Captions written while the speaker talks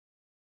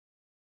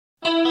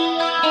And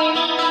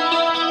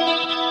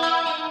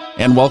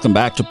welcome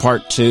back to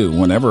part two.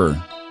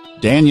 Whenever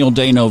Daniel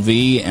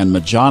D'Neuville and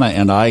Majana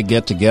and I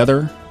get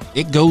together,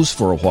 it goes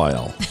for a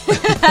while.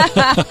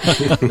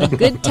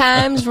 Good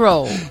times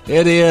roll.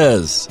 It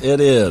is. It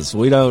is.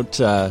 We don't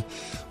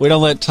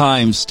let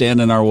time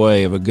stand in our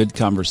way of a good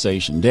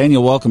conversation.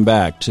 Daniel, welcome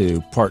back to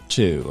part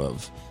two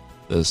of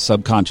the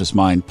Subconscious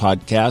Mind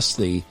podcast,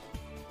 the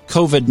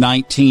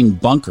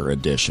COVID-19 bunker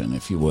edition,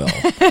 if you will.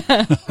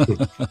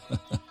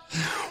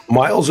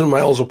 Miles and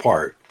miles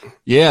apart.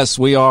 Yes,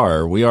 we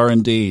are. We are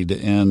indeed,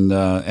 and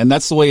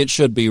that's the way it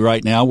should be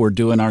right now. We're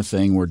doing our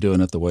thing. We're doing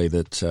it the way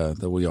that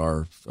we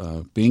are,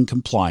 being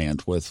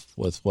compliant with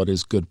what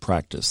is good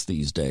practice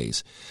these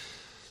days.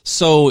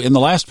 So in the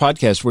last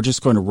podcast, we're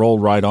just going to roll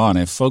right on.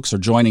 If folks are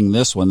joining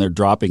this one, they're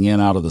dropping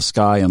in out of the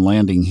sky and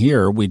landing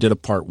here. We did a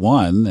part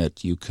one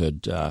that you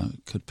could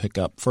pick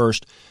up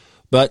first.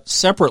 But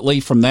separately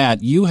from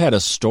that, you had a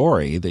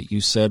story that you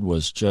said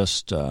was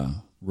just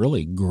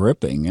really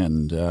gripping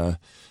and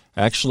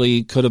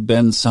actually could have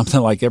been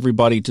something like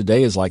everybody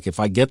today is like, if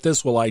I get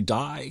this, will I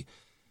die?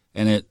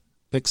 And it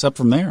picks up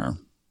from there.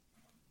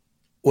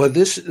 Well,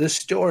 this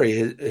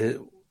story,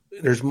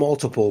 there's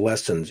multiple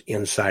lessons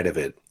inside of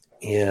it.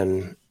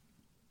 And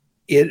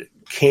it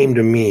came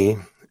to me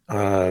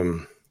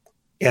at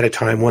a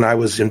time when I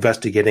was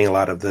investigating a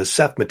lot of the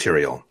Seth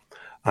material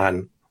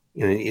on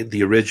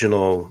the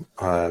original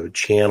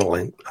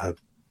channel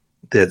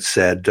that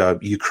said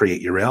you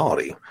create your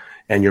reality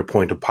and your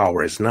point of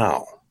power is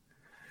now.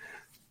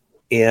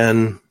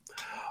 And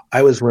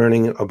I was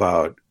learning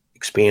about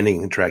expanding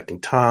and contracting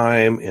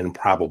time and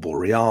probable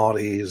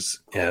realities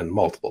and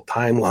multiple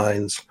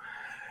timelines.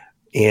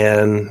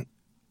 And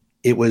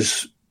it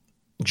was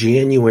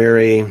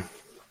January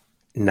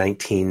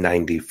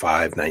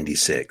 1995,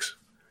 96,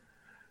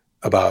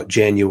 about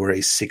January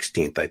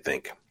 16th, I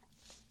think.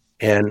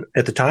 And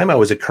at the time, I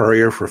was a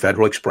courier for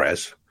Federal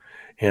Express,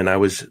 and I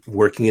was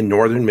working in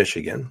northern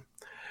Michigan.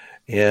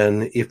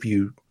 And if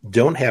you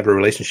don't have a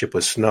relationship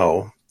with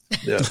snow,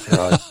 there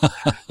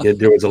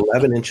was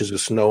 11 inches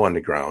of snow on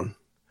the ground,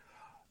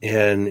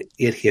 and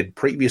it had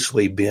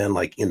previously been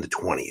like in the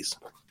 20s.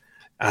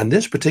 On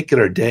this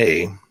particular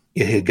day,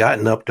 it had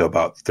gotten up to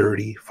about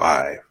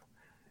 35,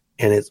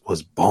 and it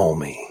was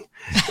balmy.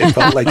 It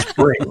felt like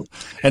spring.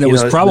 And it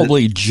was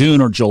probably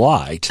June or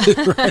July, too.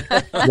 Right?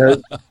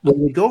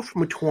 When you go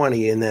from a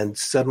 20 and then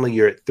suddenly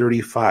you're at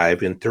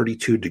 35 and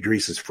 32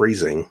 degrees is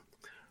freezing,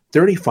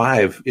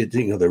 35,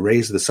 the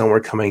rays of the sun were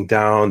coming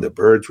down, the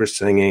birds were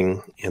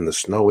singing, and the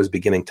snow was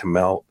beginning to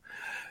melt.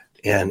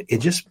 And it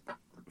just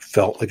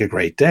felt like a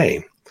great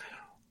day.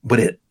 But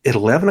at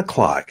 11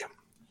 o'clock,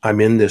 I'm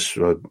in this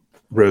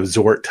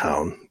resort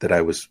town that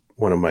I was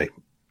on my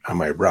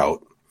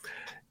route.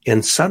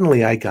 And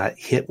suddenly I got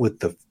hit with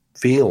the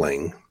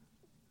feeling,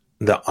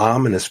 the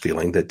ominous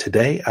feeling that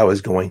today I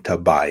was going to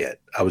buy it.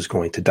 I was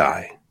going to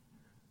die.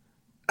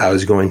 I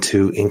was going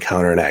to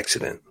encounter an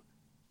accident.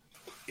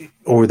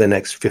 Over the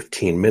next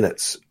 15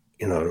 minutes,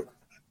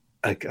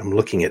 I'm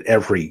looking at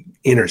every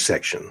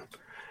intersection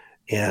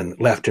and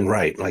left and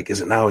right. Like, is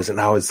it now? Is it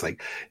now? It's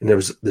like, and there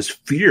was this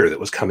fear that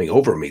was coming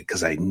over me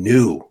because I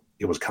knew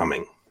it was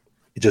coming.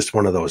 It's just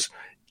one of those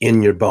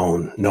in your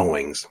bone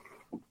knowings.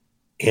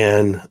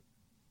 And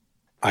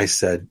I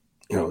said,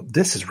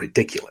 this is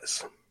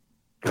ridiculous.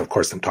 And of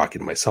course, I'm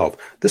talking to myself.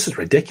 This is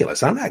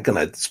ridiculous. I'm not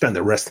going to spend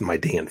the rest of my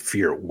day in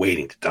fear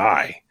waiting to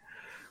die.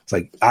 It's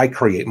like I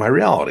create my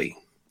reality.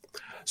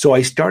 So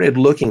I started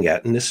looking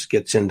at, and this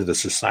gets into the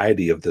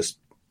society of the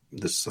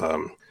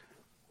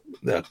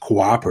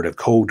cooperative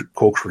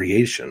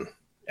co-creation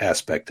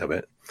aspect of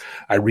it.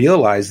 I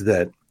realized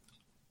that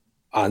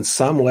on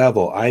some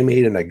level, I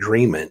made an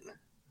agreement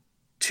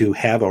to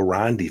have a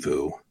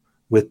rendezvous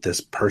with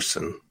this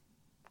person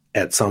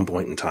at some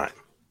point in time.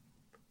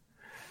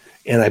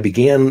 And I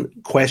began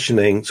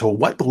questioning, so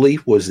what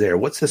belief was there?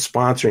 What's the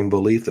sponsoring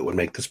belief that would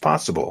make this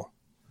possible?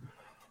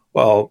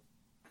 Well,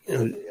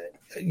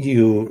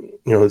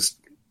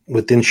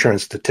 with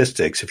insurance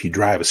statistics, if you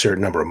drive a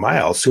certain number of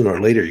miles, sooner or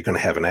later, you're going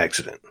to have an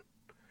accident.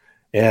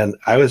 And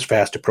I was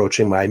fast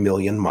approaching my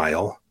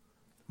 1,000,000-mile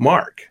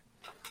mark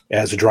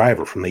as a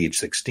driver from age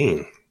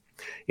 16.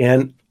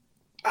 And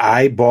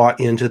I bought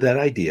into that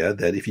idea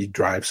that if you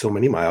drive so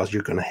many miles,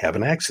 you're going to have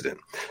an accident.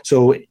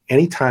 So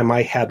anytime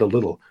I had a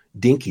little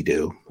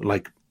dinky-do,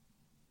 like,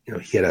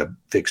 hit a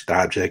fixed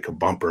object, a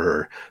bumper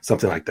or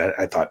something like that,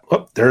 I thought,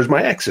 oh, there's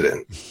my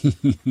accident.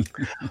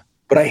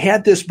 But I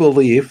had this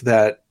belief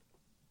that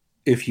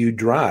if you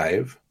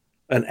drive,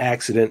 an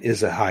accident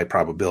is a high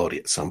probability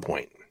at some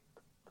point.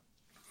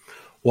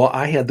 Well,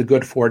 I had the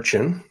good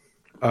fortune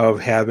of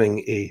having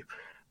a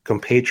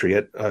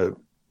compatriot,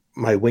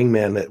 my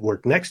wingman that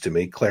worked next to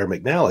me, Claire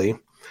McNally,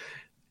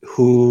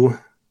 who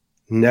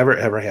never,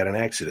 ever had an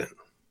accident.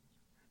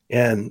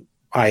 And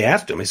I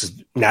asked him, he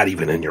says, not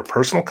even in your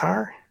personal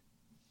car?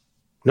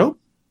 Nope,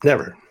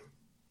 never.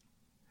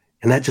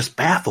 And that just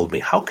baffled me.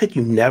 How could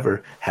you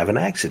never have an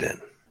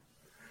accident?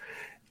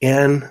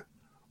 And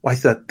I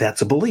thought,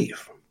 that's a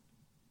belief.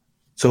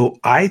 So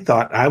I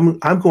thought I'm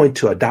going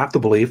to adopt the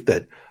belief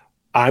that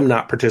I'm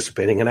not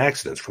participating in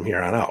accidents from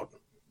here on out.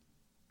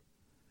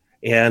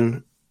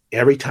 And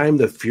every time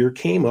the fear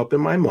came up in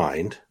my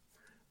mind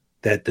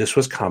that this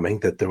was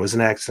coming, that there was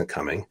an accident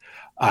coming,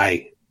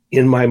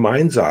 in my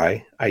mind's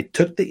eye, I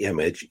took the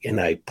image and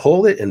I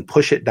pulled it and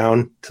push it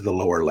down to the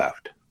lower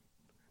left.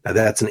 Now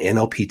that's an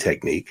NLP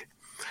technique,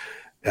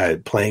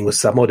 playing with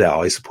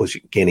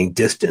submodalities, gaining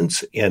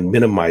distance and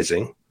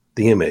minimizing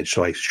the image.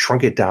 So I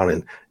shrunk it down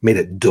and made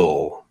it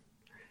dull.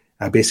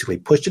 I basically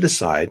pushed it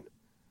aside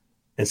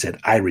and said,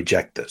 I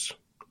reject this.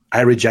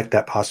 I reject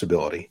that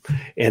possibility.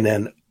 And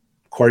then,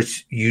 of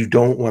course, you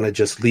don't want to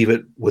just leave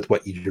it with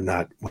what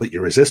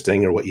you're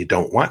resisting or what you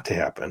don't want to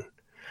happen.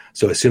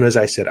 So as soon as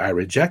I said, I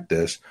reject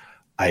this,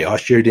 I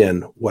ushered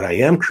in what I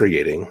am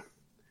creating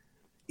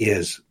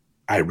is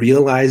I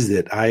realized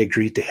that I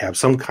agreed to have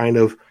some kind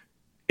of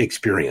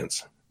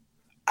experience.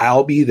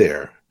 I'll be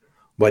there,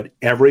 but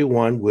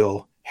everyone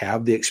will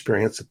have the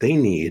experience that they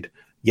need,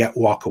 yet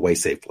walk away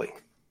safely.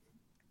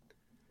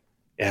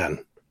 And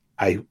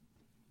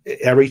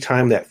every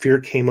time that fear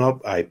came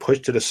up, I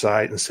pushed it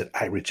aside and said,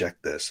 I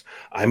reject this.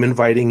 I'm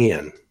inviting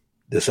in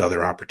this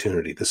other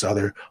opportunity, this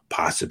other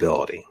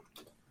possibility.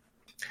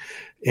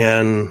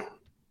 And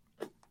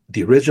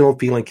the original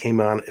feeling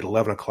came on at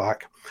 11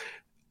 o'clock.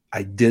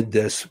 I did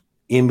this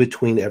in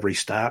between every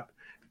stop,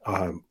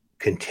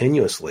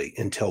 continuously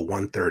until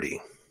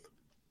 1:30.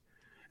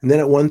 And then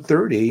at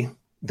 1:30,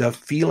 the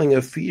feeling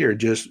of fear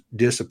just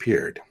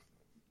disappeared.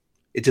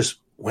 It just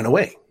went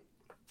away.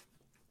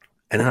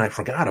 And then I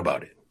forgot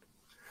about it.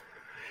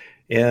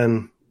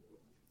 And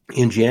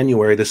in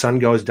January, the sun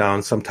goes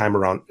down sometime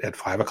around at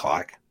 5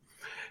 o'clock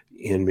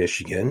in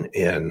Michigan.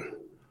 And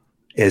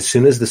as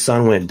soon as the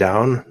sun went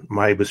down,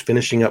 I was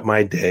finishing up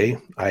my day.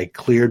 I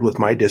cleared with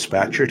my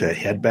dispatcher to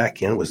head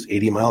back in. It was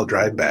 80-mile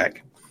drive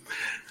back.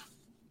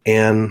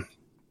 And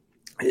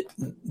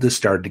this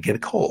started to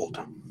get cold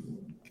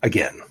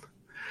again.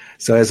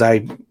 So as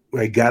I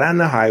got on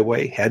the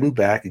highway, heading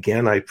back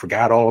again, I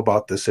forgot all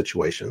about this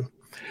situation.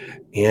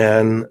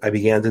 And I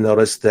began to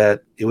notice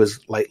that it was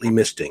lightly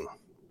misting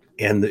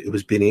and it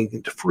was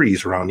beginning to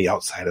freeze around the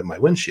outside of my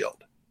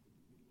windshield.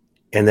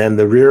 And then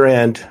the rear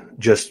end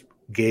just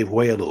gave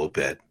way a little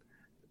bit,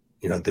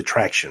 the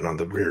traction on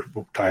the rear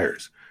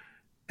tires.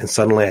 And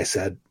suddenly I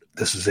said,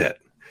 this is it.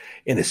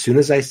 And as soon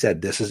as I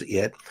said, this is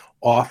it,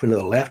 off into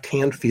the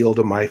left-hand field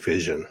of my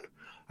vision,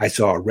 I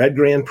saw a red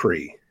Grand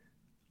Prix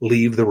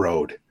leave the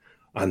road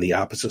on the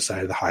opposite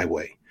side of the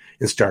highway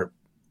and start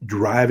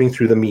driving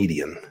through the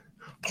median,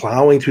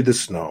 plowing through the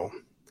snow,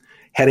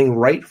 heading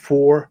right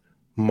for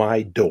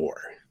my door,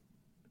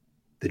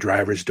 the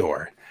driver's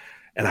door.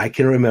 And I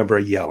can remember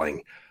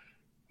yelling,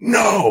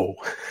 no,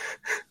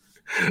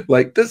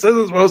 like this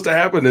isn't supposed to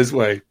happen this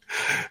way.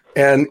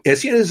 And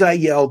as soon as I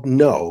yelled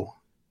no,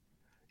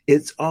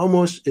 it's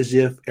almost as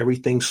if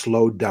everything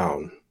slowed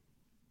down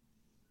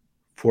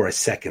for a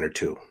second or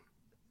two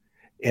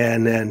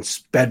and then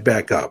sped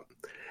back up.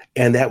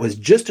 And that was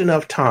just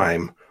enough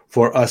time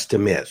for us to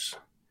miss.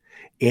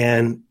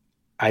 And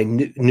I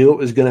knew it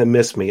was going to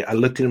miss me. I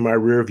looked in my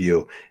rear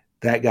view.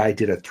 That guy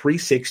did a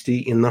 360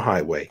 in the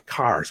highway,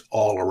 cars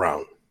all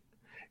around.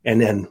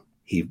 And then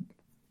he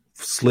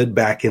slid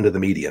back into the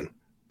median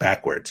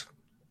backwards.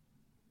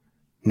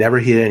 Never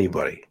hit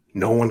anybody.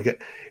 No one got,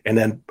 and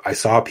then I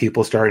saw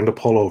people starting to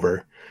pull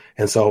over.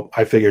 And so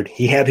I figured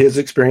he had his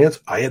experience.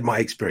 I had my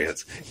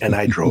experience and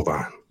I drove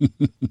on.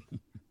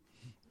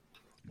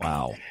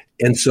 Wow.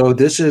 And so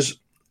this is,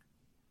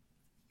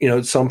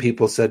 some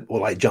people said,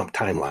 well, I jumped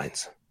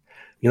timelines.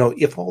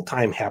 If all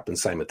time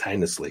happens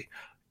simultaneously,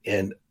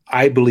 and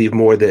I believe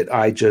more that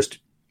I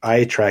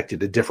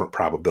attracted a different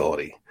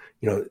probability.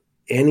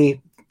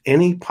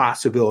 Any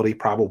possibility,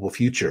 probable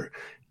future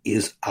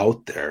is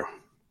out there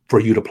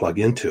for you to plug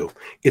into.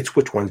 It's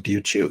which ones do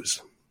you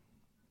choose?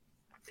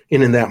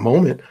 And in that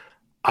moment,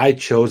 I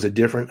chose a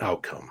different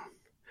outcome.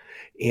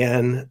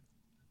 And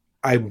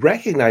I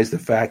recognize the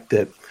fact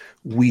that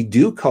we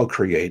do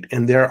co-create,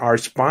 and there are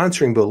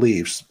sponsoring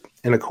beliefs.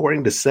 And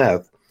according to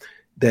Seth,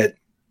 that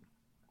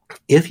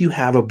if you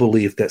have a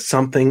belief that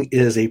something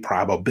is a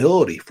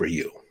probability for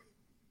you,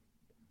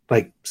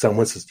 like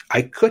someone says,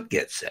 I could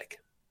get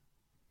sick,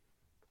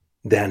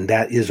 then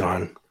that is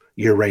on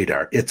your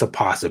radar. It's a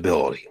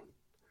possibility.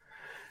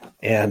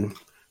 And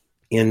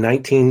in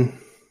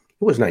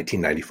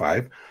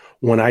 1995,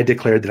 when I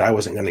declared that I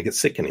wasn't going to get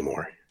sick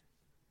anymore,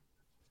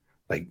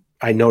 like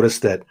I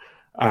noticed that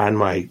on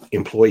my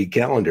employee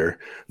calendar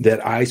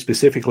that I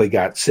specifically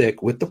got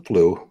sick with the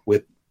flu,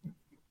 with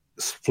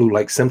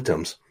flu-like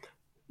symptoms,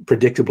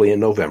 predictably in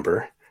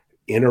November,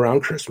 in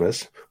around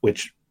Christmas,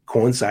 which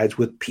coincides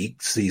with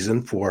peak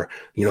season for,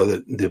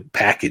 the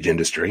package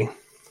industry.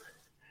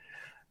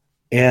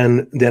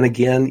 And then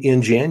again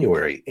in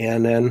January,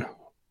 and then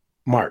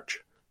March.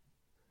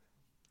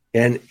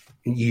 And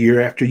year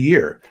after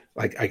year,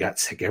 like I got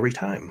sick every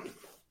time.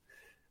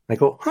 I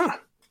go,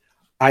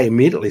 I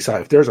immediately saw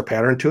if there's a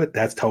pattern to it,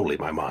 that's totally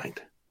my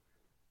mind.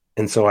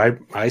 And so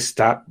I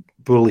stopped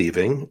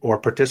believing or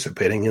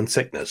participating in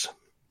sickness.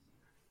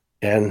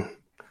 And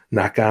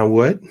knock on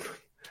wood,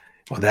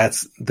 well,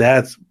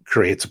 that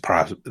creates a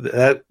process.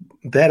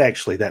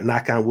 That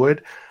knock on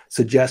wood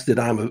suggests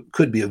that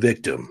could be a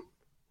victim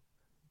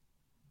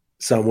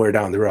somewhere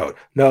down the road.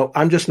 No,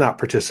 I'm just not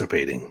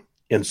participating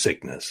in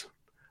sickness.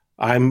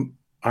 I'm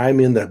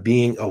in the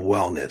being of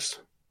wellness.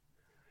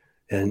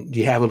 And do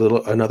you have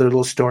another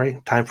little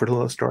story? Time for a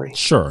little story?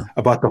 Sure.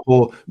 About the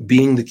whole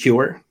being the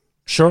cure?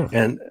 Sure.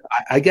 And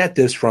I get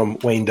this from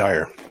Wayne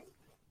Dyer.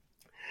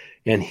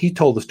 And he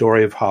told the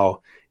story of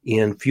how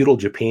in feudal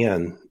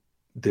Japan,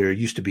 there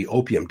used to be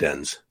opium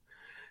dens.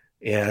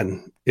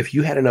 And if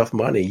you had enough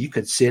money, you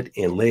could sit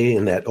and lay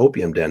in that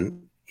opium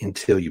den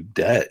until you're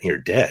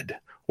dead,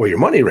 or your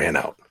money ran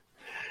out.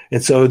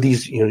 And so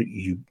these,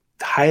 you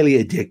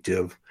highly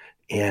addictive,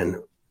 and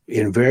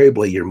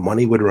invariably your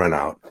money would run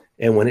out.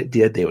 And when it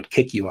did, they would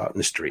kick you out in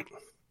the street.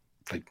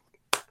 Like,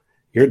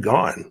 you're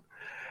gone.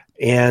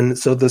 And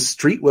so the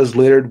street was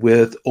littered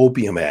with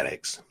opium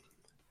addicts.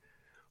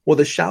 Well,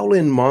 the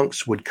Shaolin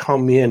monks would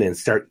come in and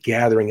start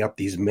gathering up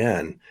these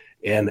men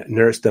and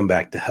nurse them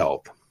back to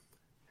health.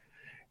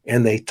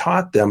 And they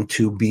taught them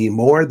to be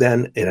more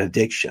than an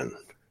addiction.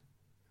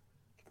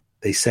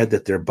 They said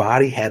that their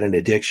body had an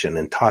addiction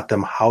and taught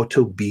them how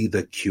to be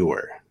the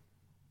cure,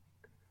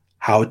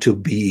 how to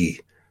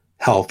be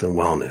health and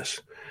wellness.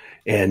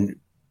 And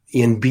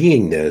in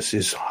being this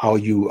is how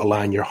you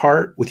align your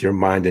heart with your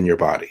mind and your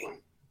body.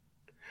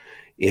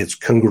 It's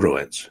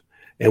congruence.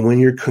 And when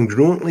you're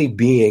congruently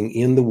being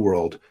in the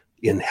world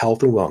in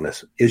health and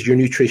wellness, is your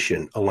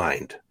nutrition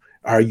aligned?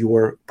 Are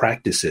your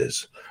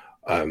practices,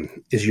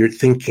 is your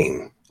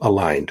thinking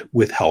aligned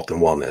with health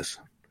and wellness?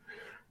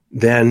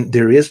 Then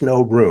there is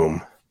no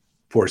room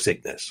for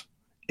sickness.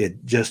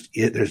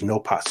 There's no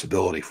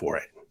possibility for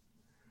it.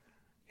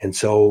 And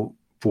so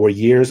for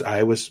years,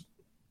 I was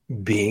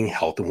being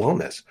health and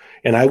wellness.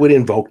 And I would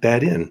invoke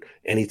that in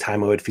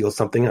anytime I would feel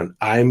something.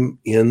 I'm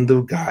in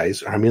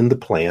the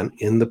plan,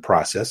 in the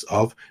process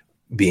of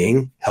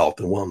being health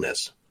and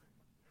wellness.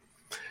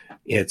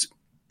 It's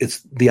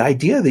the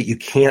idea that you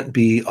can't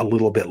be a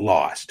little bit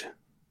lost.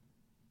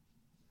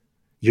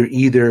 You're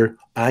either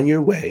on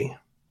your way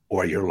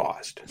or you're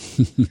lost.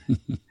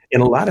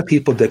 And a lot of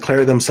people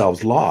declare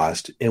themselves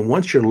lost. And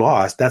once you're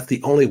lost, that's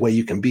the only way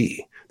you can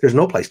be. There's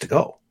no place to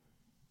go.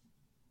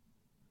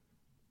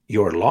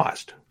 You're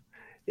lost.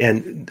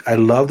 And I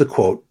love the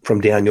quote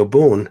from Daniel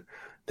Boone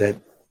that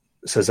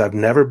says, "I've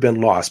never been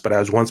lost, but I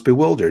was once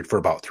bewildered for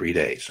about 3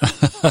 days."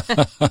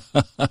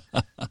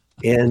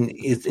 And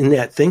it's in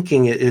that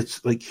thinking,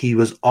 it's like he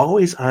was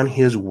always on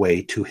his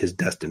way to his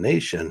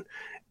destination.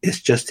 It's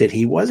just that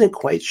he wasn't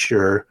quite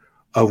sure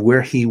of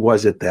where he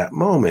was at that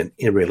moment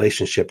in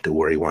relationship to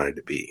where he wanted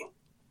to be.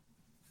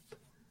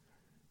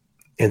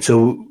 And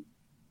so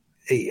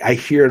I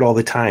hear it all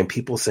the time.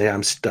 People say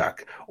I'm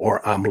stuck,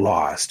 or I'm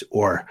lost,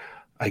 or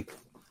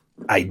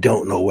I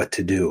don't know what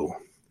to do.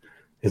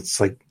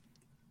 It's like,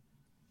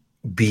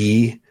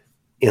 be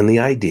in the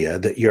idea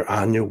that you're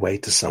on your way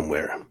to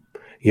somewhere.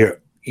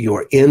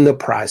 You're in the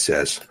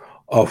process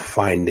of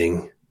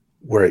finding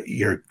where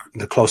you're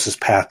the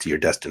closest path to your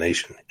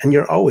destination, and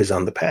you're always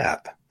on the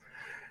path.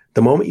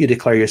 The moment you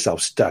declare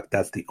yourself stuck,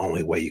 that's the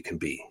only way you can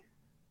be.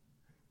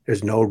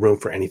 There's no room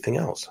for anything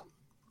else.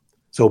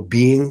 So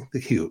being the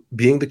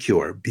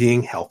cure,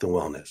 being health and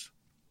wellness.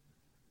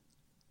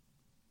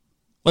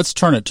 Let's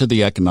turn it to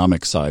the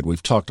economic side.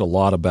 We've talked a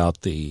lot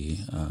about the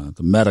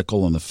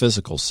medical and the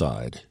physical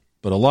side,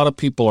 but a lot of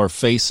people are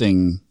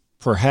facing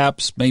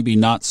perhaps maybe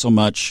not so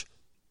much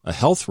a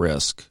health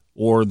risk,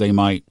 or they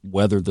might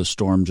weather the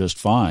storm just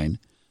fine.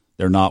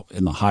 They're not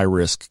in the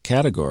high-risk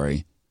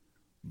category,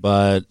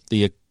 but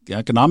the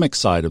economic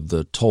side of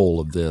the toll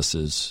of this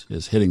is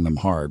hitting them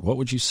hard. What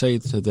would you say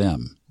to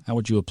them? How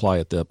would you apply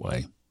it that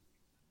way?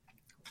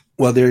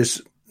 Well,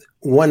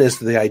 one is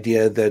the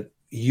idea that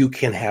you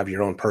can have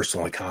your own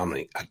personal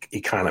economy,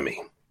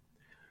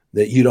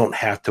 that you don't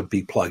have to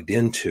be plugged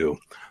into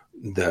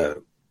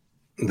the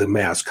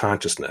mass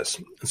consciousness.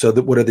 So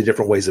what are the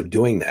different ways of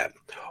doing that?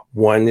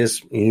 One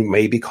is you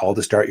may be called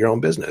to start your own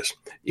business.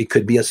 It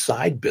could be a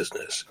side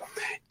business.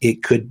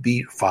 It could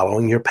be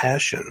following your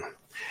passion.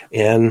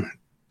 And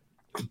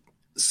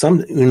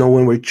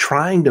when we're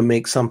trying to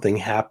make something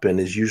happen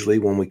is usually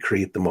when we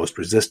create the most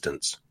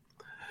resistance.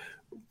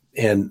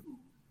 And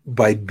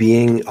by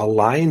being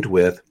aligned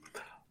with,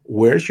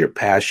 where's your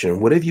passion?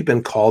 What have you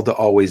been called to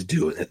always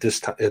do at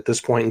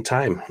this point in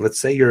time? Let's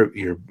say your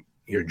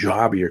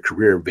job or your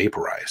career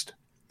vaporized,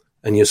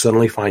 and you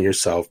suddenly find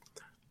yourself,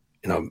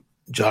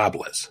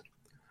 jobless.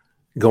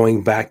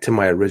 Going back to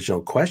my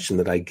original question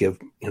that I give,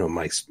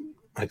 my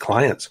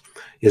clients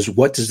is,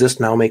 what does this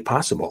now make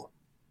possible?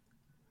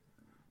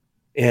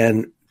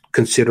 And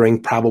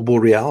considering probable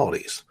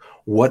realities,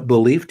 what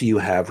belief do you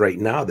have right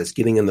now that's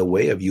getting in the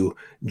way of you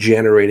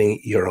generating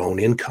your own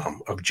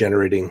income, of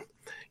generating,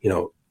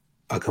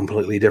 a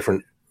completely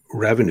different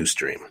revenue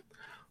stream?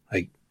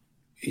 Like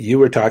you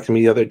were talking to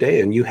me the other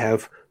day, and you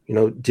have,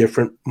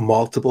 different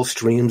multiple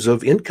streams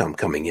of income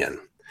coming in,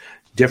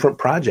 different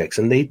projects,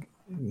 and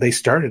they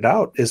started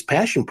out as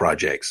passion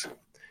projects.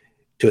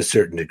 to a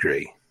certain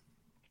degree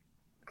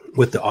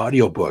with the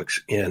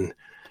audiobooks. And,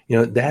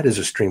 that is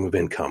a stream of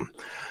income.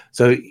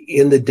 So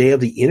in the day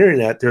of the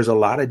internet, there's a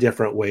lot of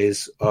different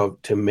ways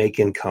to make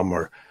income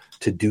or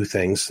to do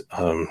things.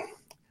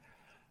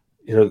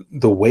 The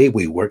way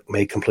we work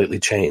may completely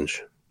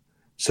change.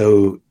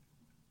 So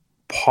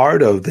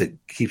part of the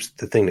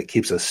thing that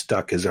keeps us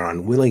stuck is our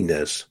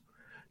unwillingness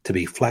to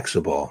be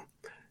flexible.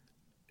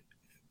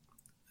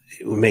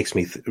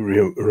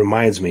 It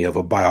reminds me of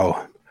a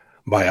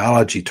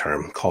biology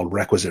term called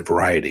requisite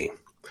variety.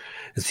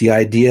 It's the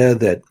idea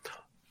that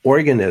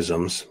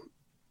organisms'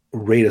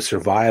 rate of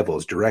survival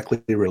is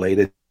directly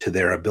related to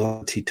their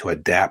ability to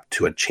adapt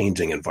to a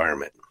changing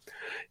environment.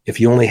 If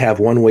you only have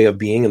one way of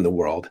being in the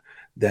world,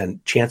 then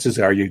chances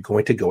are you're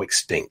going to go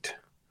extinct.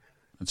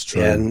 That's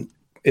true. And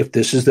if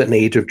this is an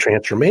age of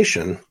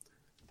transformation,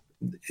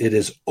 it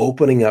is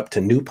opening up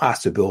to new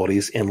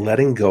possibilities and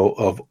letting go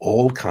of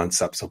old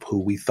concepts of who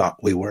we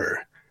thought we were.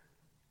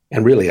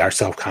 And really, our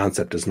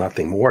self-concept is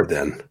nothing more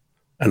than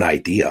an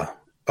idea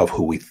of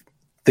who we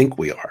think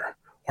we are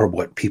or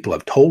what people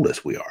have told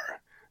us we are.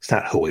 It's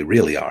not who we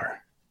really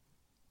are.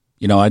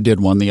 I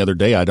did one the other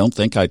day. I don't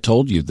think I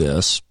told you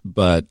this,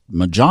 but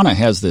Majana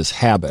has this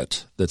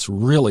habit that's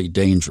really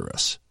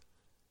dangerous.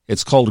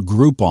 It's called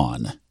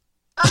Groupon.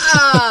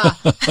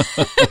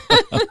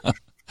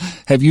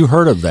 Have you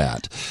heard of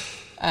that?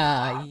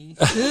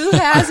 Who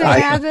has a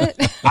habit?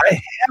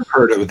 I have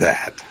heard of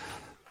that.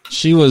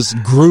 She was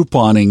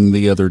Grouponing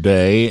the other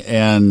day,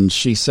 and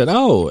she said,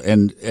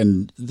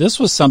 and this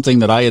was something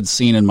that I had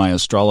seen in my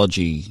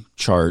astrology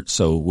chart,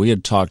 so we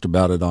had talked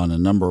about it on a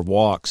number of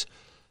walks,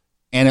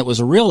 and it was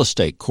a real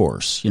estate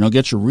course.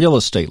 Get your real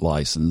estate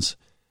license.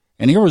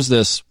 And here was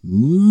this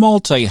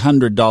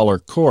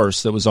multi-$100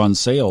 course that was on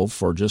sale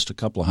for just a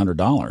couple of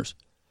 $100.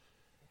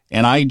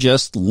 And I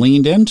just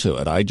leaned into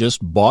it. I just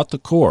bought the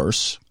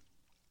course,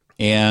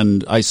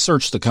 and I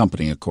searched the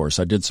company, of course.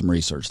 I did some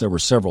research. There were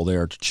several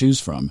there to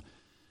choose from.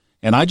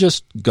 And I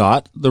just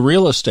got the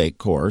real estate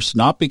course,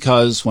 not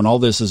because when all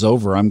this is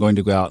over, I'm going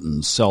to go out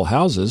and sell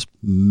houses,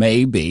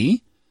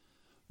 maybe.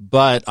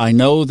 But I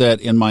know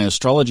that in my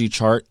astrology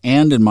chart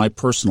and in my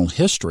personal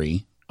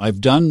history,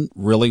 I've done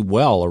really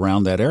well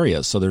around that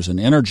area. So there's an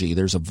energy,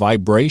 there's a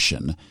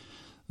vibration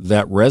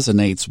that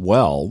resonates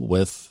well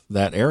with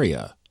that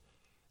area.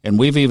 And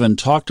we've even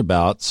talked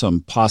about some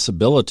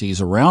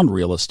possibilities around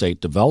real estate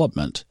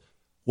development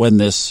when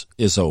this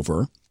is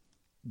over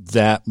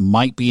that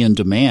might be in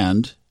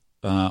demand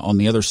on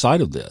the other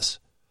side of this.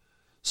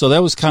 So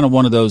that was kind of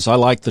one of those, I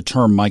like the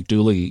term Mike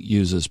Dooley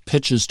uses,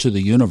 pitches to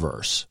the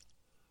universe,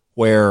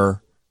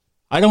 where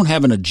I don't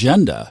have an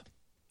agenda,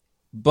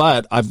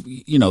 but I've,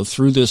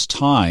 through this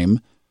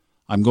time,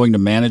 I'm going to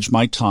manage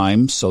my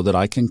time so that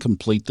I can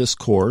complete this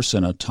course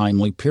in a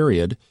timely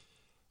period.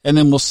 And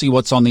then we'll see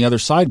what's on the other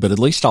side, but at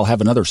least I'll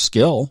have another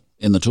skill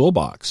in the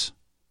toolbox.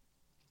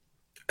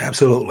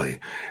 Absolutely.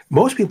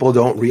 Most people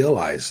don't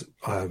realize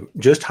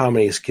just how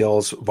many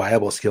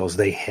viable skills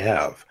they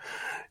have.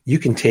 You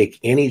can take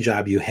any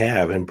job you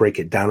have and break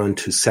it down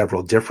into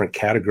several different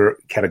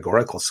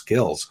categorical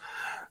skills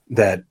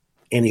that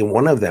any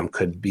one of them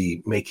could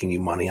be making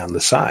you money on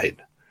the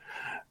side.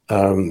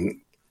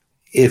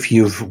 If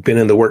you've been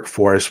in the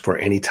workforce for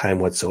any time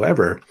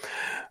whatsoever,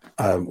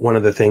 one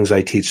of the things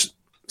I teach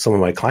some of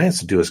my clients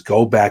to do is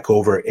go back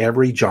over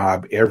every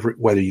job,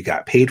 whether you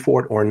got paid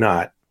for it or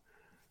not,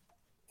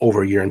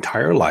 over your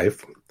entire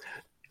life,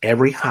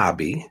 every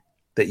hobby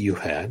that you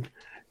had,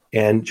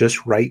 and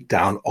just write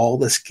down all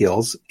the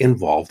skills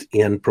involved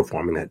in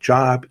performing that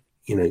job,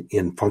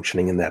 in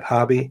functioning in that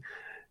hobby.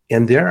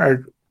 And there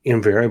are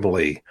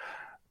invariably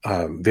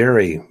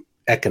very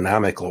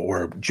economical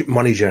or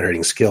money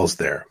generating skills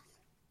there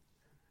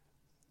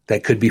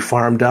that could be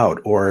farmed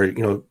out, or,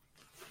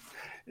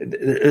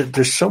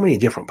 there's so many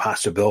different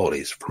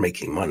possibilities for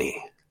making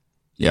money.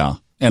 Yeah.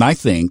 And I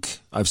think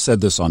I've said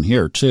this on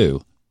here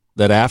too,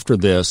 that after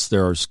this,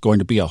 there's going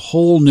to be a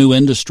whole new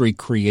industry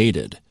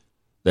created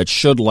that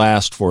should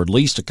last for at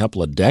least a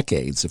couple of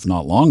decades, if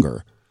not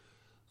longer,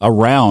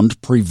 around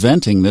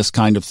preventing this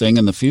kind of thing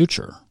in the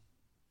future.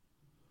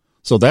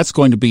 So that's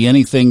going to be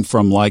anything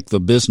from like the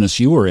business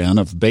you were in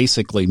of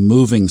basically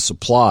moving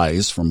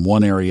supplies from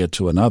one area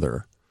to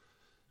another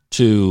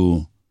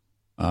to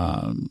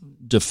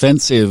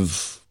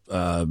defensive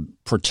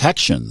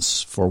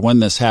protections for when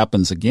this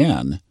happens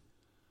again.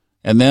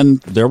 And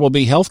then there will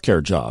be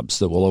healthcare jobs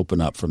that will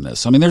open up from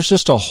this. I mean, there's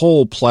just a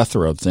whole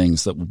plethora of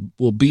things that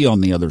will be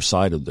on the other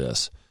side of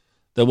this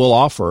that will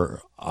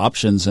offer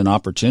options and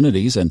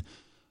opportunities, and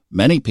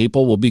many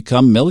people will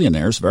become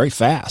millionaires very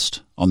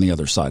fast on the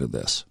other side of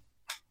this.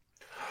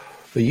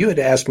 But you had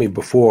asked me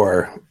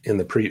before in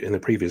the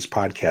previous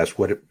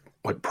podcast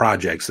what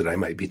projects that I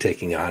might be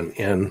taking on,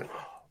 and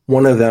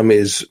one of them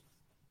is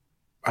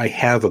I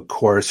have a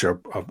course or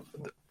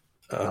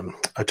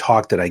a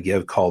talk that I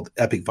give called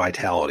Epic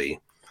Vitality,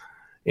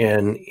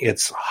 and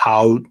it's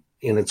all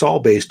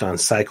based on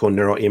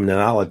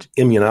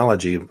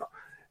psychoneuroimmunology,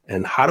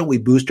 and how do we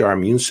boost our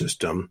immune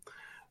system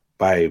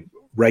by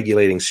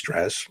regulating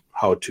stress,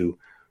 how to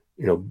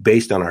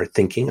based on our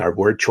thinking, our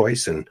word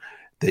choice, and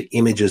the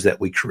images that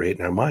we create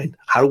in our mind.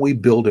 How do we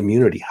build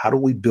immunity? How do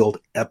we build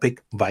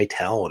epic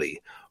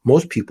vitality?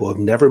 Most people have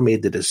never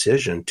made the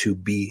decision to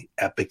be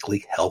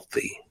epically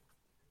healthy.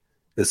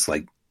 It's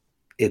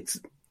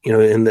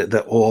in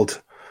the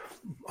old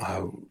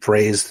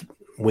phrase,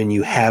 when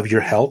you have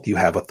your health, you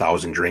have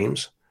 1,000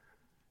 dreams.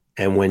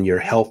 And when your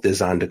health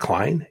is on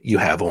decline, you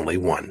have only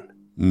one.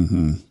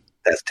 Mm-hmm.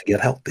 That's to get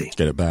healthy.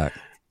 Get it back.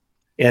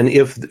 And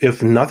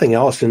if nothing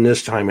else in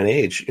this time and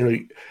age,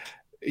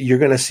 you're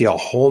going to see a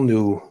whole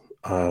new,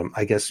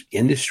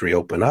 industry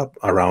open up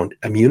around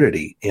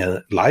immunity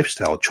and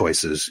lifestyle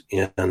choices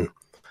in,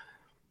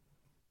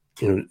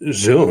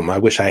 Zoom. I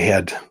wish I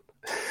had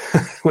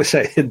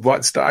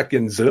bought stock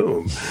in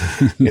Zoom.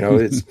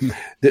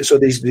 So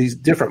these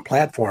different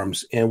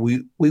platforms, and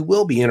we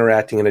will be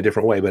interacting in a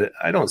different way, but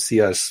I don't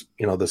see us,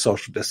 the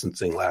social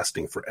distancing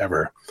lasting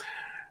forever.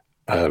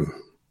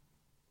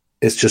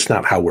 It's just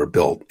not how we're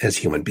built as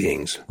human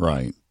beings.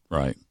 Right.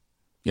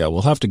 Yeah,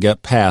 we'll have to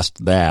get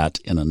past that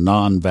in a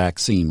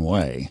non-vaccine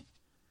way.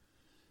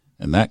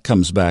 And that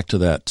comes back to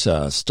that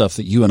stuff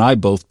that you and I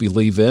both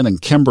believe in,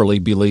 and Kimberly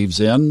believes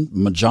in,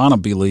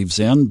 Majana believes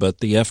in, but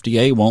the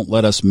FDA won't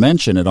let us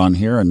mention it on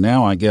here. And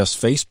now I guess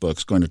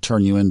Facebook's going to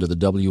turn you into the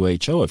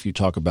WHO if you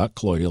talk about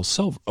colloidal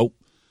silver. Oh,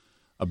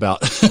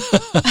 about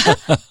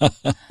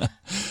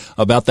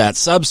about that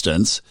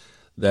substance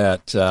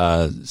that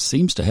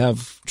seems to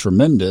have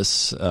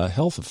tremendous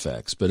health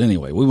effects. But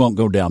anyway, we won't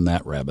go down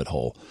that rabbit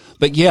hole.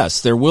 But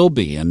yes, there will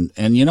be. And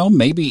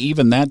maybe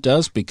even that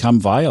does become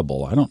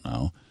viable. I don't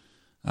know.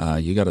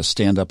 You got to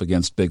stand up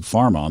against Big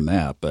Pharma on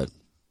that. But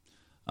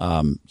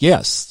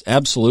yes,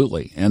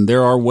 absolutely. And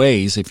there are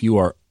ways, if you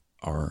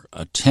are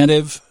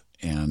attentive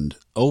and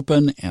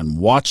open and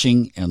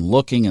watching and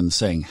looking and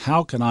saying,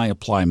 how can I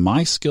apply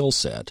my skill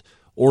set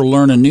or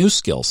learn a new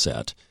skill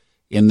set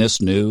in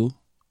this new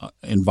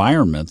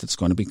environment that's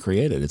going to be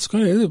created? It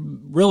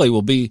really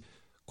will be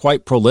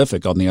quite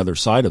prolific on the other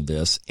side of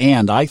this,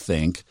 and I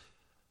think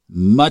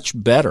much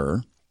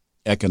better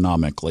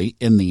economically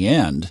in the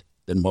end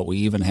than what we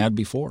even had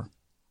before.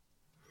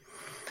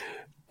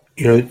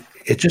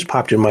 It just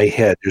popped in my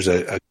head. There's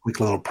a quick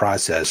little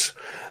process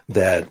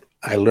that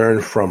I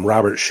learned from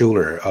Robert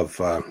Schuller of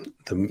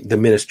the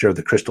minister of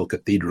the Crystal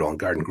Cathedral in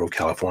Garden Grove,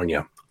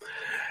 California.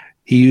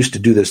 He used to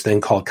do this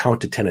thing called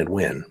count to 10 and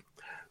win.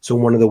 So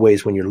one of the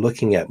ways when you're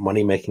looking at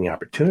money-making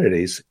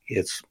opportunities,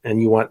 let's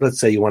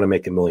say you want to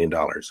make $1 million.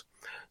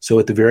 So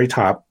at the very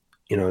top,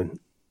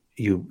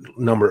 you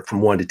number it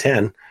from 1 to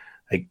 10.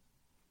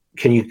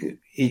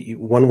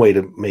 One way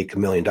to make $1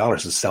 million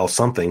is sell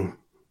something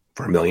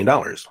for $1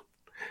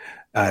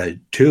 million.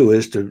 2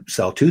 is to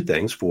sell 2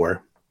 things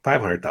for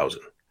 $500,000.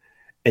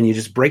 And you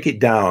just break it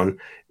down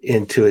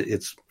until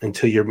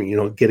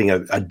you're, getting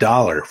a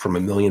dollar from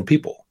 1 million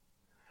people.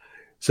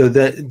 So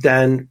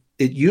then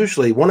it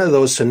usually, one of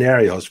those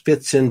scenarios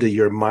fits into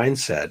your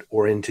mindset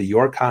or into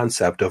your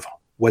concept of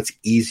what's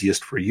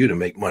easiest for you to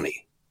make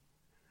money.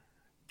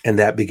 And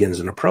that begins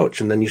an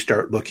approach. And then you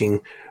start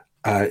looking,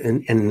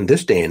 in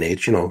this day and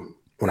age,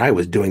 when I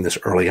was doing this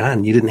early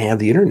on, you didn't have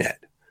the internet.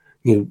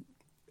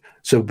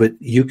 But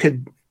you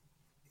could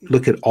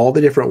look at all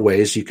the different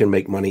ways you can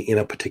make money in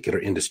a particular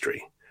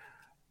industry.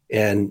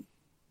 And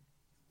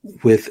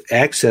with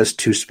access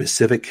to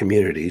specific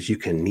communities, you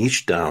can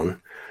niche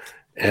down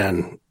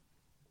and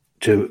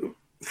to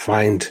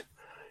find,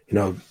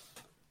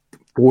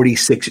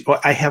 46.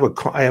 I have a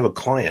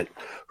client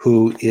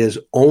who is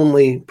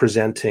only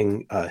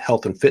presenting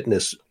health and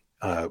fitness,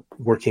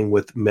 working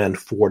with men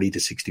 40 to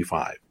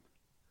 65,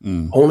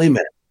 only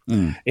men.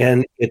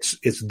 And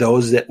it's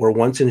those that were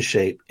once in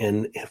shape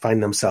and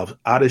find themselves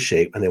out of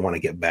shape and they want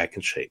to get back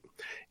in shape,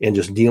 and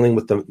just dealing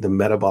with the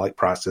metabolic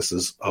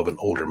processes of an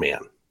older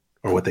man,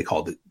 or what they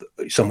call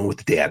someone with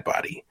the dad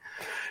body.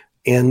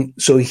 And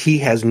so he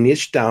has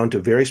niched down to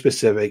very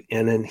specific,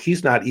 and then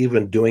he's not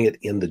even doing it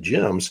in the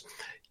gyms.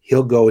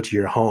 He'll go to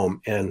your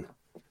home and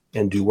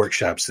do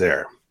workshops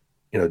there,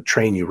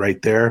 train you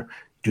right there,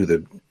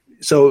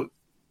 so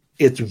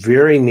it's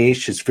very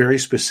niche. It's very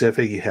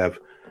specific.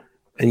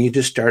 And you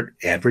just start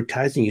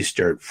advertising, you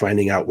start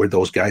finding out where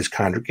those guys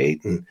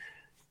congregate, and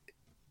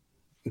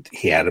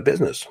he had a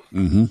business.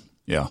 Mm-hmm.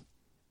 Yeah.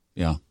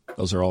 Yeah.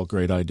 Those are all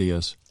great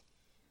ideas.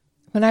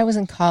 When I was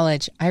in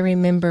college, I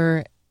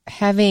remember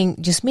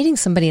meeting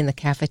somebody in the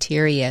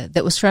cafeteria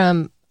that was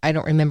from, I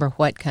don't remember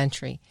what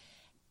country.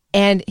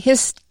 And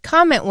his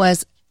comment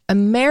was,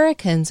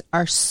 Americans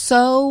are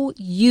so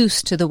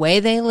used to the way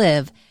they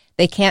live,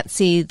 they can't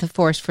see the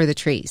forest for the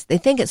trees. They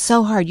think it's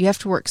so hard. You have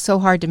to work so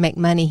hard to make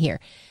money here.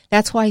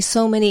 That's why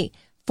so many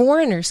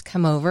foreigners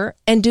come over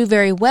and do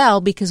very well,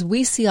 because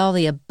we see all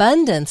the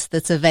abundance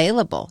that's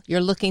available.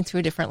 You're looking through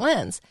a different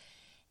lens.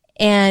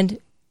 And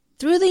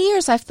through the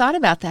years, I've thought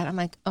about that. I'm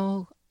like,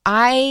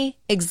 I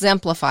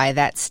exemplify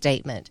that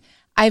statement.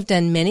 I've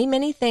done many,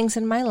 many things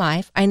in my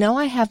life. I know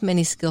I have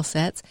many skill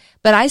sets,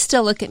 but I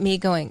still look at me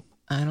going,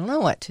 I don't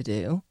know what to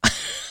do.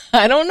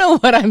 I don't know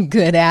what I'm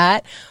good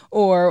at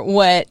or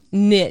what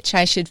niche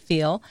I should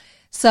fill.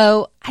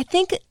 So I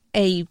think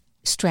a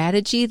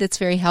strategy that's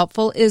very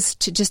helpful is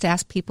to just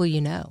ask people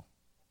you know,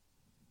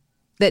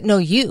 that know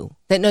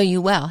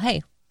you well.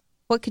 Hey,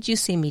 what could you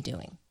see me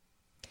doing?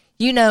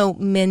 You know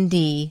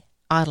Mindy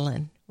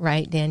Ottlin,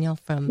 right, Daniel?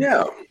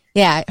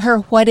 Yeah, her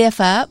What If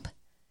Up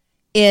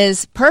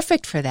is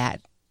perfect for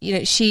that. You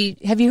know,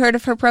 have you heard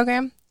of her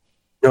program?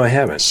 No, I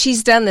haven't.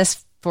 She's done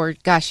this for,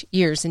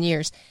 years and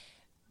years.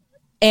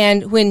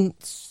 And when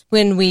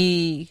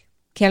we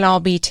can all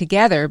be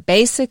together,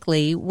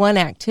 basically one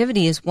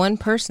activity is one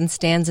person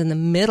stands in the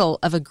middle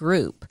of a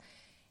group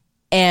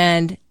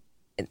and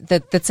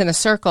that's in a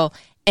circle,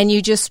 and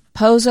you just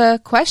pose a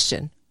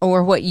question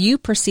or what you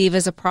perceive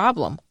as a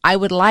problem. I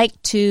would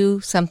like to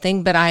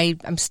something, but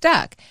I'm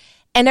stuck.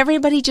 And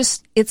everybody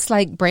it's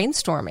like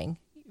brainstorming,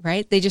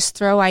 right? They just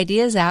throw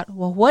ideas out.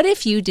 Well, what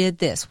if you did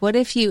this? What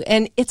if you,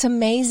 and it's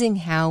amazing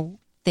how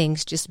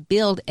things just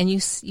build and you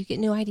get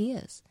new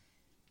ideas.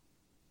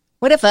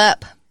 What if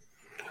up?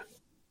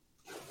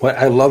 Well,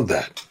 I love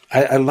that.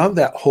 I love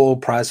that whole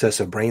process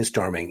of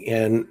brainstorming.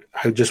 And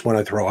I just want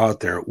to throw out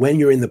there, when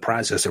you're in the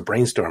process of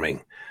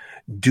brainstorming,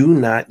 do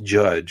not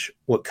judge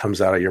what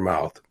comes out of your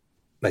mouth.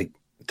 Like,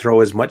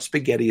 throw as much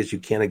spaghetti as you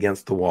can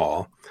against the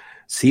wall,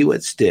 see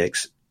what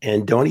sticks,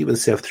 and don't even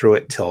sift through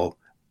it till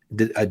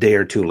a day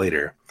or two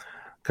later.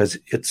 Because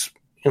it's,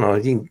 you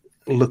can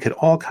look at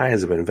all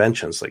kinds of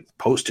inventions like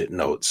Post-it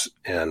notes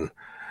and,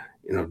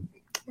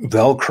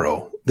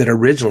 Velcro that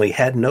originally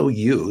had no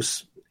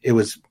use. It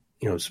was,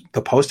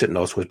 the Post-it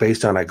notes was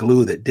based on a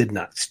glue that did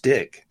not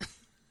stick.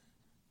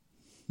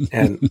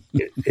 And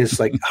it's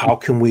like, how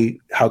can we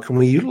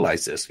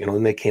utilize this?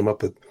 And they came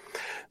up with,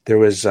 there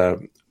was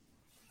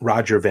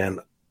Roger Van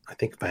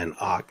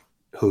Ock,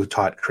 who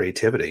taught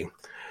creativity,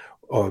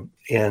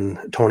 and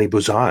Tony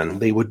Buzan.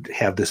 They would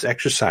have this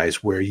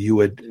exercise where you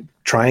would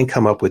try and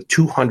come up with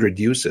 200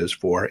 uses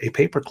for a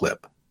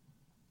paperclip.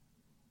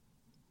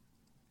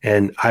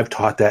 And I've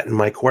taught that in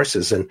my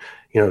courses. And,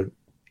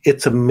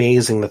 it's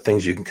amazing the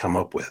things you can come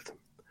up with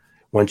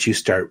once you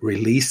start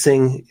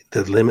releasing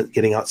the limit,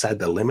 getting outside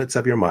the limits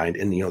of your mind.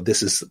 And,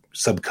 this is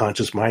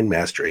subconscious mind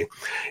mastery.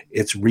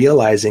 It's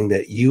realizing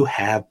that you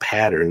have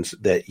patterns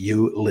that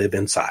you live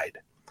inside.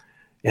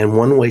 And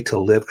one way to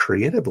live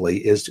creatively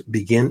is to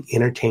begin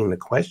entertaining the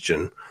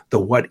question, the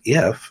what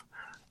if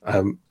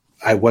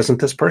I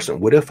wasn't this person?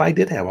 What if I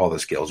did have all the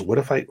skills? What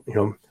if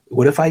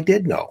I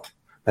did know?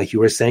 Like you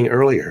were saying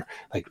earlier,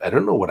 like, I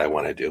don't know what I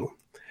want to do.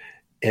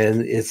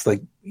 And it's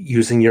like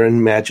using your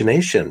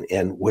imagination.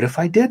 And what if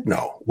I did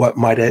know?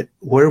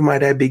 Where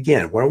might I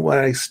begin? Where would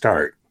I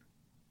start?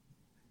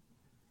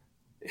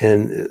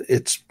 And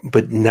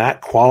but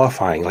not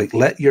qualifying, like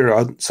let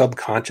your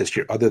subconscious,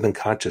 your other than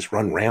conscious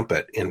run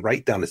rampant and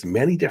write down as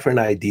many different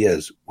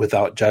ideas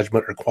without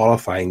judgment or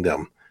qualifying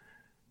them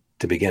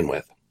to begin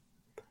with.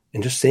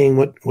 And just saying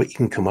what you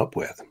can come up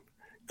with.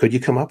 Could you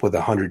come up with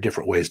 100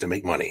 different ways to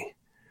make money?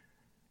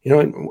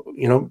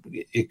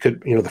 It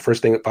could, the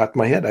first thing that popped in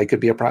my head, I could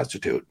be a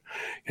prostitute.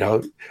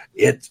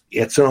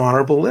 It's an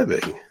honorable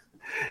living.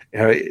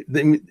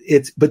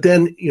 But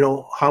then,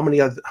 how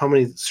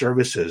many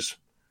services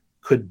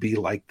could be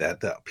like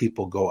that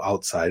people go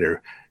outside,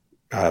 or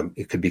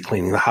it could be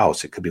cleaning the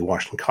house. It could be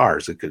washing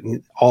cars.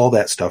 All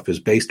that stuff is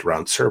based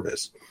around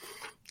service.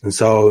 And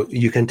so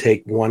you can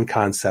take one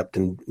concept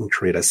and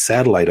create a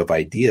satellite of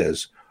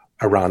ideas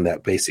around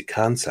that basic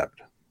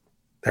concept.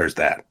 There's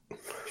that.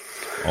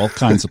 All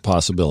kinds of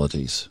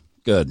possibilities.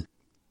 Good.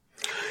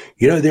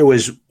 There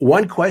was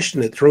one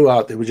question that threw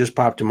out that just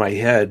popped in my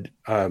head.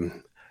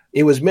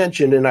 It was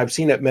mentioned, and I've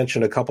seen it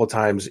mentioned a couple of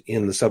times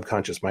in the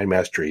Subconscious Mind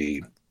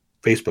Mastery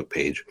Facebook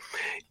page,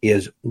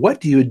 is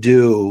what do you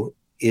do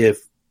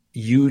if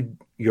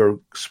your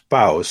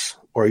spouse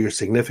or your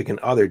significant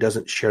other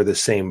doesn't share the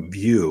same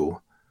view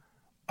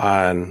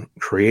on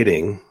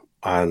creating,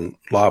 on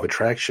law of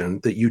attraction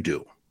that you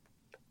do?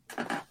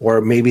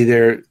 Or maybe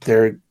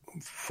they're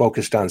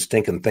focused on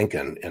stinking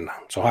thinking. And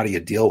so how do you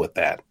deal with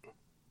that?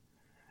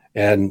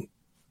 And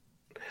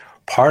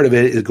part of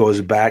it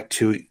goes back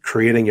to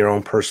creating your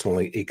own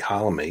personal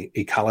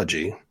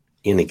ecology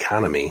in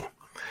economy.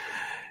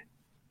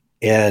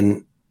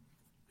 And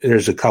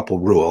there's a couple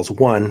rules.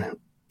 One,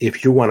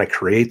 if you want to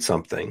create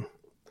something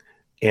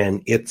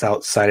and it's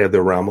outside of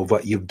the realm of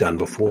what you've done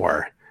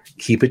before,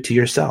 keep it to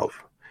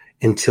yourself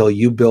until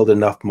you build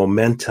enough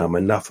momentum,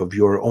 enough of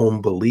your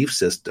own belief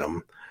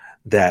system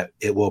that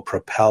it will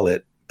propel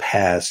it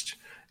past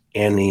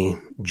any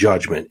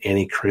judgment,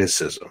 any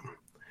criticism.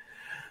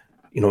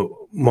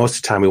 Most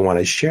of the time we want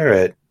to share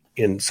it,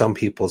 and some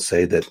people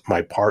say that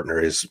my partner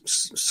is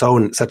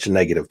such a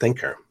negative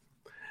thinker.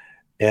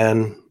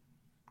 And,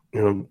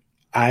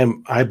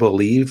 I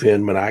believe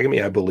in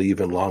monogamy. I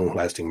believe in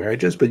long-lasting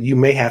marriages, but you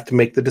may have to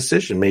make the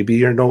decision. Maybe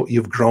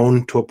you've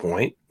grown to a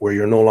point where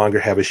you no longer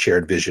have a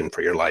shared vision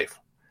for your life.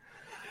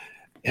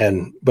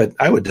 But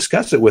I would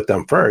discuss it with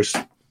them first.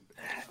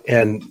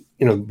 And,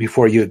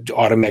 before you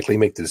automatically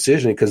make the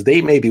decision, because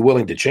they may be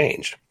willing to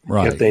change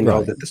if they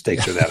know that the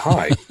stakes are that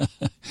high.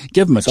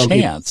 Give them a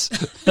chance.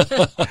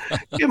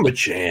 Give them a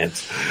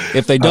chance.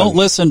 If they don't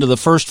listen to the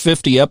first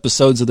 50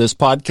 episodes of this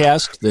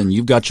podcast, then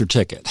you've got your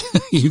ticket.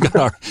 You got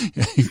our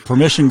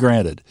permission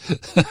granted.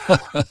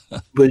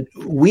 But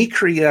we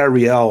create our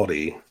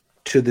reality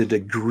to the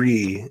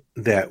degree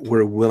that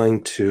we're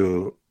willing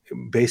to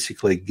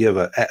basically give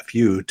a F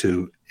you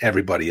to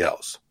everybody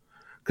else.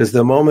 Because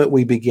the moment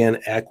we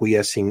begin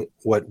acquiescing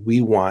what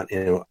we want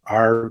and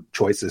our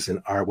choices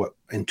and what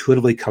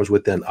intuitively comes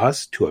within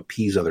us to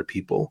appease other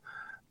people,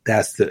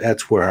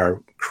 that's where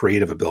our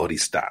creative ability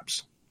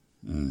stops.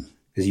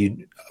 Because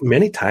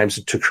many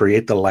times to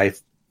create the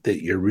life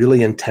that you're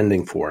really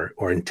intending for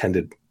or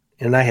intended,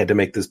 and I had to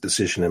make this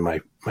decision in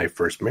my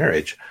first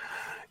marriage,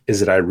 is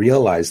that I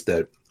realized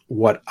that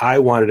what I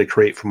wanted to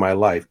create for my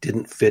life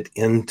didn't fit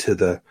into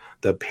the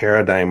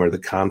paradigm or the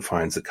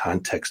confines, the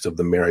context of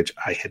the marriage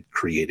I had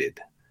created.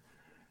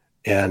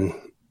 And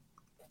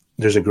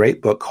there's a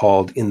great book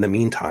called In the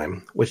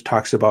Meantime, which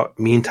talks about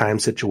meantime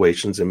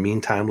situations and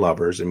meantime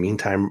lovers and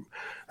meantime,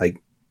 like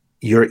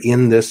you're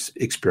in this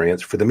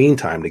experience for the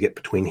meantime to get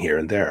between here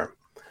and there.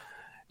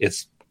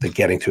 It's the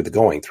getting through the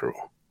going through.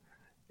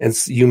 And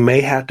you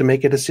may have to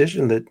make a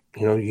decision that,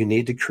 you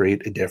need to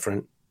create a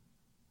different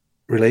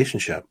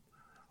relationship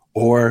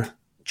or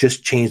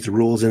just change the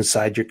rules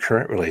inside your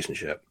current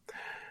relationship.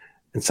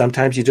 And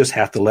sometimes you just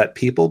have to let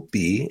people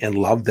be and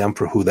love them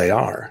for who they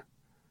are,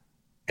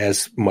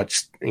 as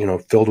much,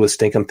 filled with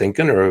stinking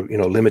thinking or,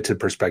 limited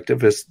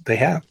perspective as they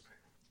have.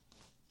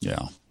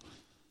 Yeah.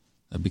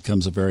 It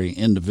becomes a very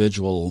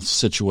individual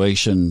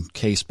situation,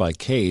 case by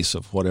case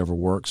of whatever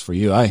works for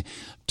you. I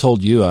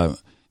told you, in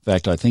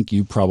fact, I think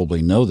you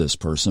probably know this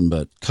person,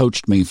 but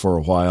coached me for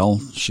a while.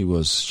 She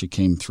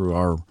came through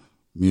our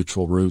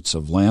mutual roots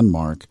of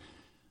Landmark,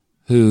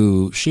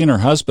 who she and her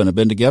husband have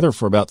been together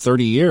for about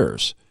 30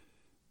 years.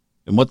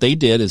 And what they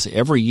did is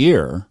every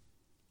year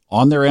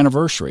on their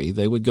anniversary,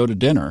 they would go to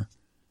dinner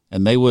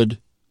and they would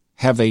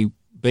have a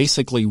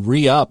basically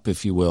re-up,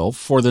 if you will,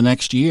 for the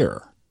next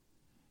year.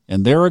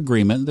 And their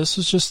agreement, this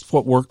is just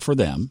what worked for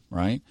them,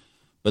 right?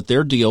 But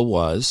their deal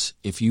was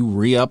if you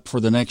re-up for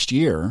the next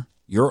year,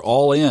 you're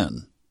all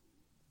in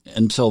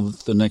until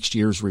the next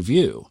year's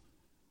review.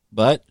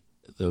 But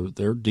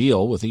their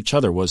deal with each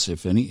other was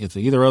if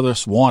either of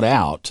us want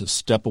out to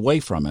step away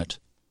from it,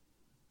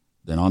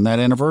 then on that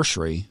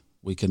anniversary,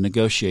 we can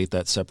negotiate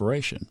that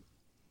separation.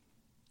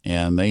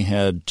 And they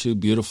had 2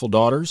 beautiful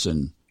daughters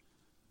and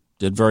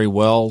did very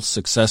well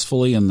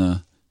successfully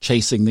in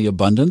chasing the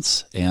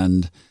abundance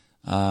and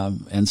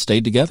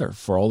stayed together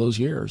for all those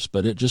years.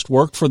 But it just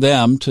worked for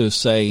them to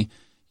say,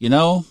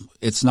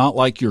 it's not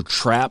like you're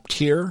trapped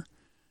here.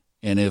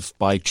 And if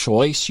by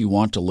choice you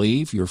want to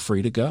leave, you're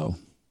free to go.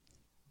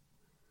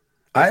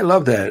 I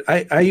love that.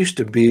 I used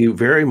to be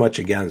very much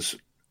against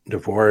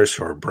divorce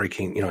or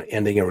breaking,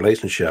 ending a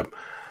relationship.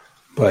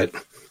 But,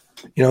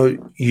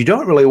 you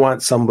don't really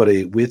want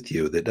somebody with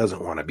you that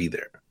doesn't want to be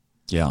there.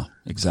 Yeah,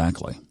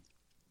 exactly.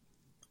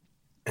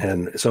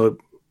 And so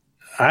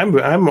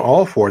I'm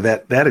all for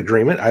that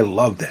agreement. I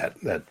love that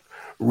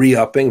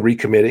re-upping,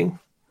 recommitting.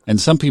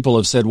 And some people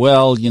have said,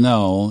 well,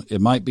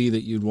 it might be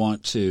that you'd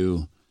want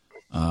to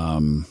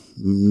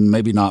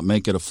maybe not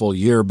make it a full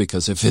year,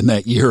 because if in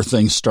that year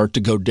things start to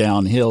go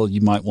downhill,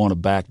 you might want a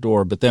back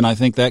door. But then I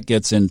think that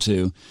gets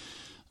into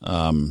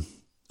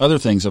other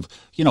things of,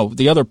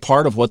 the other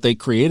part of what they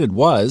created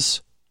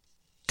was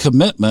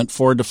commitment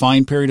for a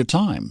defined period of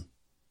time,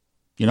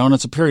 and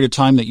it's a period of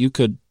time that you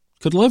could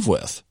live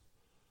with.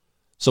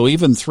 So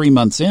even 3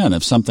 months in,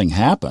 if something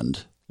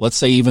happened, let's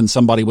say even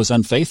somebody was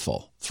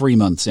unfaithful 3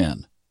 months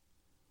in,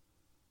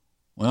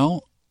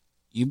 well,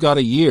 you've got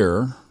a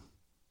year,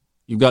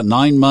 you've got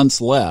 9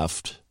 months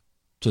left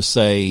to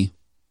say,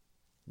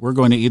 we're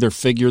going to either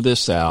figure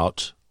this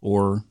out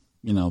or,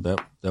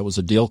 that was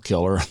a deal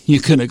killer. You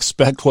can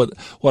expect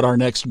what our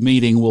next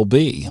meeting will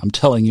be. I'm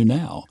telling you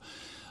now.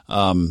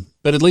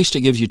 But at least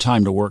it gives you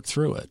time to work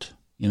through it.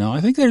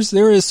 I think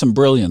there is some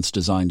brilliance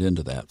designed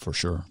into that for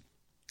sure.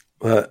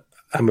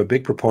 I'm a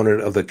big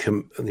proponent of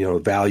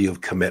the value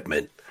of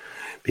commitment,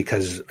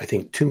 because I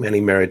think too many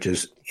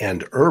marriages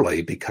end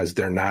early because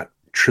they're not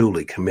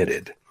truly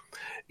committed.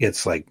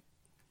 It's like,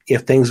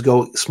 if things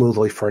go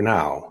smoothly for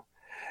now.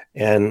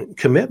 And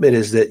commitment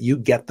is that you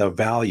get the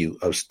value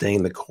of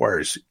staying the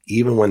course,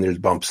 even when there's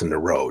bumps in the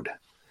road.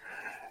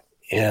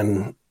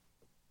 And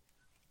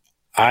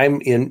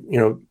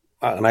and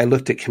I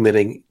looked at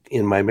committing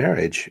in my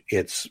marriage.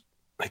 It's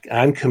like,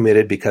 I'm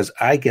committed because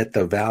I get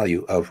the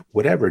value of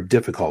whatever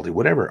difficulty,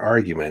 whatever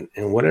argument,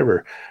 and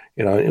whatever,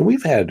 and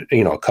we've had,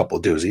 a couple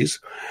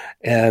doozies,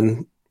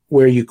 and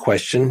where you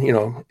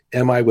question,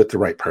 am I with the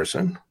right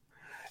person?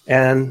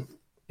 And,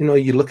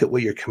 you look at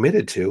what you're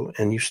committed to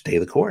and you stay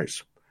the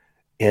course.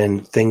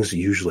 And things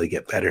usually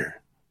get better.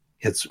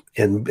 It's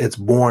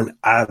born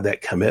out of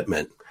that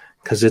commitment,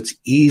 because it's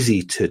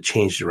easy to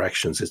change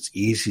directions. It's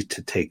easy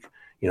to take,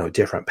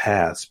 different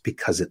paths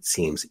because it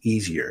seems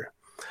easier.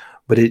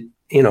 But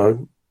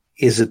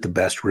is it the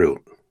best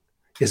route?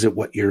 Is it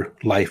what you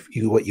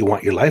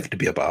want your life to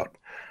be about?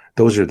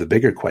 Those are the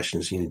bigger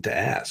questions you need to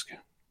ask.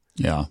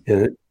 Yeah.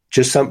 And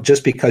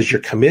just because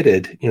you're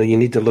committed, you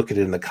need to look at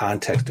it in the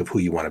context of who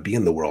you want to be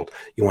in the world.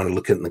 You want to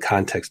look at it in the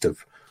context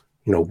of,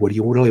 what do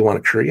you really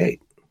want to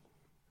create?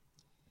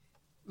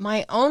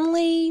 My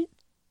only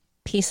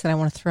piece that I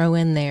want to throw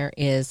in there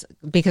is,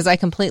 because I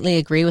completely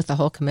agree with the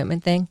whole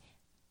commitment thing,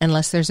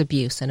 unless there's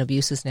abuse, and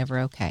abuse is never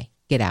okay.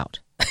 Get out.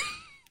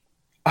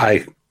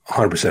 I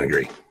 100%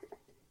 agree.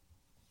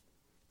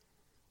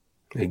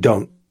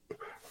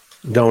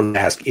 Don't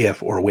ask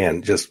if or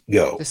when, just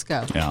go. Just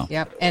go. Yeah.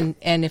 Yep. And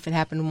if it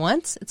happened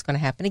once, it's going to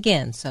happen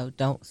again. So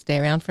don't stay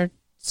around for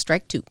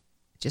strike 2.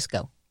 Just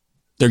go.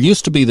 There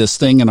used to be this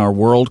thing in our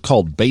world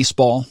called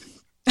baseball.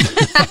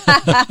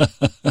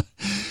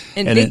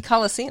 In big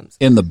coliseums.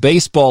 In the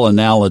baseball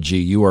analogy,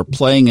 you are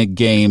playing a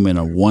game in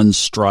a one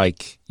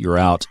strike, you're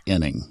out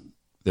inning.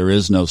 There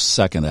is no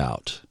second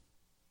out.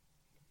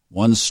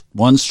 One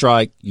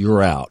strike,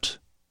 you're out.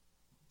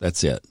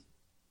 That's it.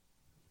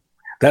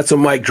 That's a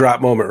mic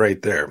drop moment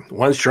right there.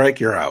 One strike,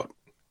 you're out.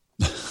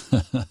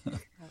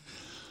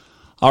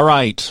 All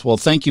right. Well,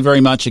 thank you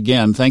very much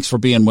again. Thanks for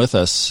being with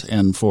us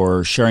and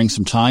for sharing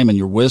some time and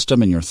your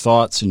wisdom and your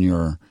thoughts and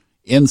your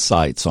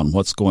insights on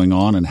what's going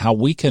on and how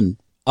we can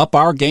up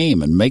our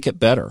game and make it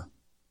better.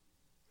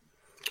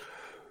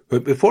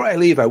 But before I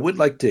leave, I would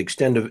like to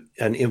extend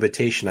an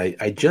invitation.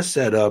 I just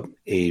set up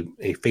a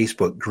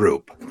Facebook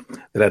group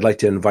that I'd like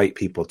to invite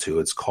people to.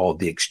 It's called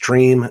the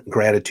Extreme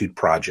Gratitude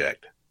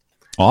Project.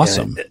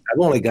 Awesome. And I've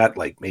only got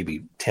like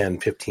maybe 10,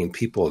 15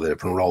 people that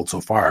have enrolled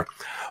so far,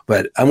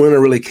 but I'm going to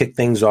really kick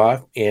things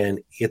off. And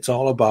it's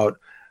all about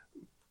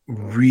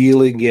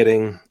really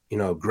getting,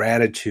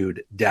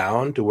 gratitude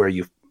down to where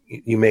you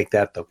make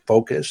that the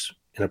focus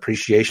and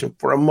appreciation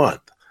for a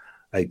month.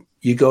 Like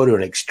you go to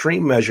an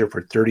extreme measure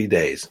for 30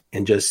 days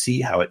and just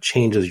see how it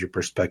changes your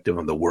perspective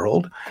on the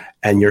world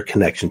and your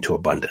connection to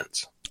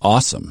abundance.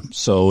 Awesome.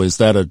 So is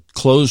that a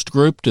closed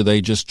group? Do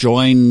they just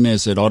join?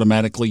 Is it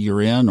automatically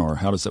you're in, or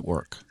how does it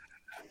work?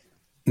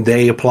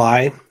 They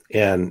apply,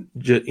 and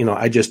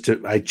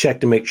I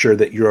check to make sure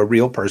that you're a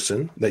real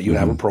person, that you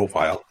have a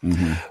profile,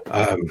 and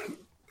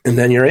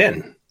then you're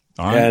in.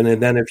 All right.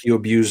 And then if you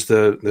abuse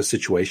the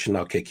situation,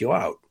 I'll kick you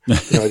out.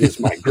 It is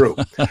my group,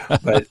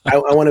 but I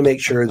want to make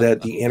sure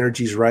that the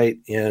energy's right.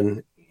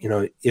 And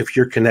if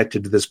you're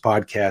connected to this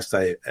podcast,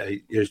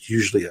 there's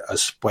usually a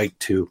spike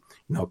to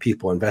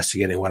people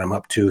investigating what I'm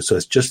up to. So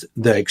it's just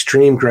the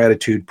Extreme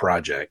Gratitude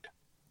Project.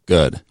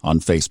 Good. On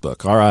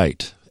Facebook. All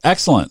right.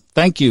 Excellent.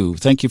 Thank you.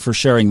 Thank you for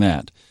sharing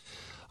that.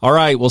 All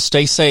right. Well,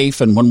 stay safe.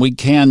 And when we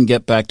can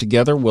get back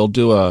together, we'll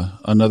do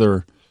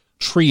another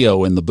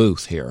trio in the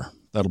booth here.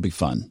 That'll be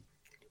fun.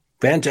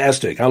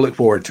 Fantastic. I look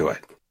forward to it.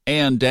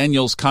 And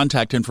Daniel's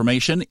contact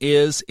information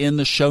is in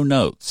the show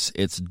notes.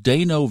 It's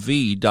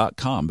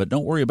danov.com, but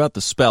don't worry about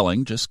the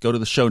spelling. Just go to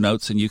the show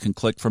notes and you can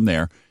click from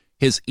there.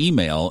 His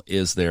email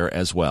is there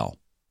as well.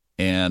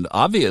 And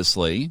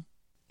obviously,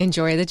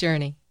 enjoy the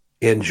journey.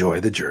 Enjoy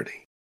the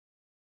journey.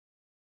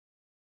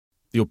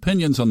 The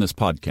opinions on this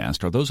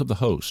podcast are those of the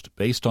host,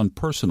 based on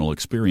personal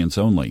experience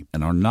only,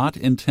 and are not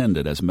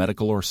intended as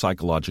medical or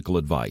psychological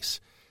advice.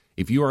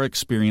 If you are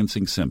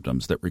experiencing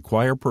symptoms that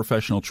require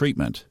professional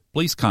treatment,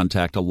 please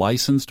contact a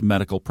licensed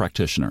medical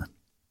practitioner.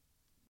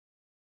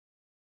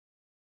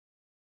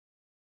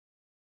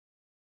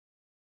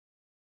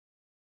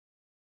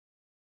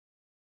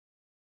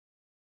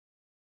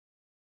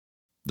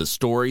 The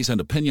stories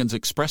and opinions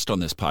expressed on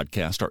this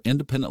podcast are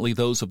independently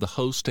those of the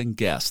host and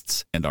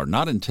guests and are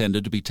not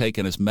intended to be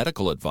taken as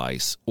medical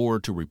advice or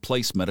to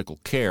replace medical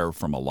care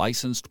from a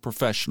licensed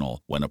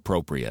professional when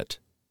appropriate.